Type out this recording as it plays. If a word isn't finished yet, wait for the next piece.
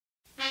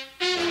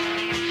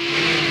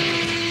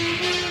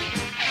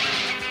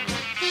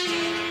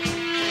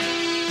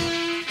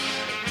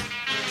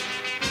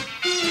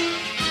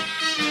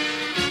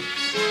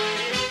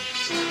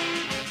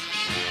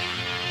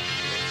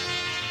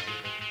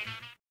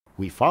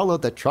we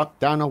followed the truck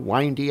down a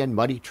windy and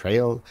muddy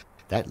trail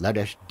that led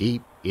us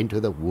deep into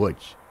the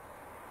woods.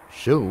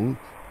 Soon,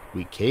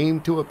 we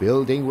came to a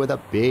building with a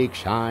big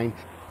sign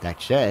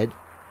that said,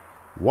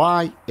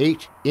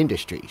 YH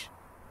Industries.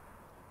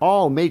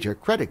 All major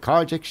credit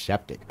cards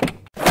accepted.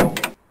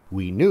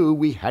 We knew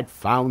we had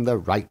found the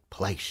right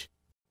place.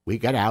 We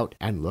got out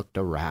and looked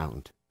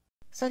around.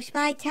 So,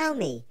 Shpy, tell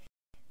me,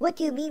 what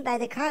do you mean by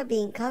the car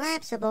being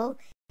collapsible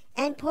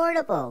and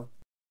portable?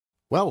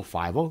 Well,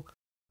 Feivel,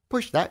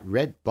 push that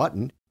red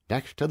button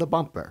next to the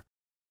bumper.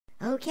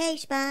 Okay,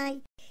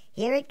 Shpy.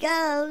 Here it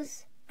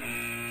goes.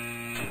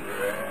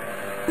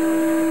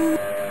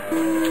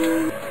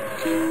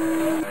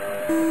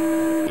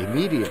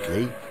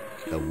 Immediately,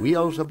 the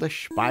wheels of the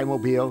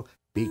Shpy-mobile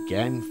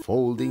began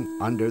folding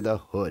under the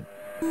hood.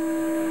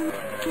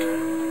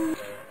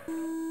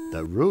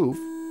 The roof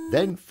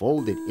then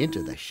folded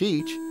into the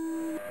sheets,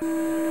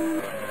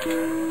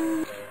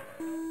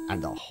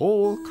 and the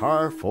whole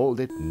car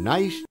folded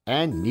nice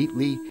and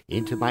neatly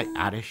into my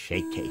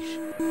attaché case.